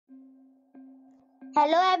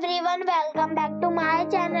Hello everyone, welcome back to my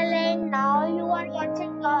channel and now you are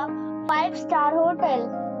watching a 5-star hotel.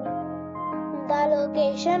 The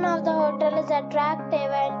location of the hotel is attractive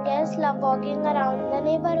and guests love walking around the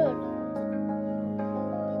neighborhood.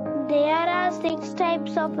 There are 6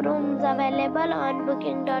 types of rooms available on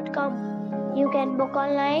booking.com. You can book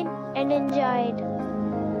online and enjoy it.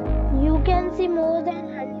 You can see more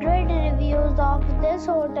than 100 reviews of this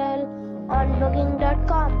hotel on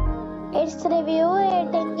booking.com. Its review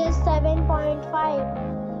rating is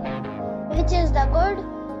 7.5, which is the good.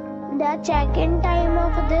 The check-in time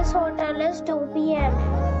of this hotel is 2 p.m.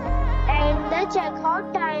 and the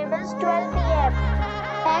check-out time is 12 p.m.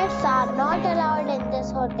 Pets are not allowed in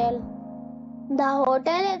this hotel. The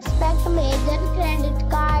hotel accepts major credit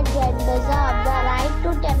cards and reserves the right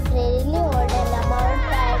to temporarily hold an amount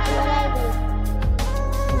prior to arrival.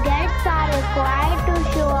 Guests are required to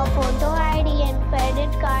show a photo ID and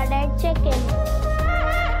credit card at check-in.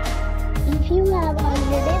 If you have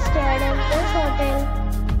already stayed in this hotel,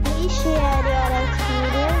 please share your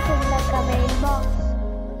experience in the comment box.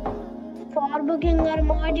 For booking or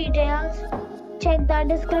more details, check the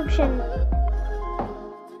description.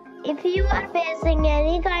 If you are facing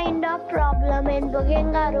any kind of problem in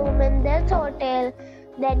booking a room in this hotel,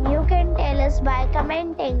 then you can tell us by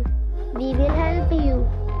commenting. We will help you.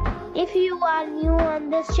 If you are new on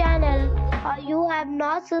this channel or you have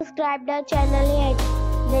not subscribed our channel yet,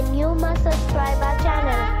 then you must subscribe our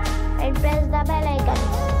channel and press the bell icon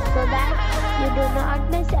so that you do not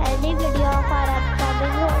miss any video of our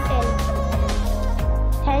upcoming hotel.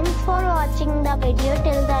 Thanks for watching the video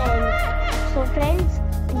till the end. So friends,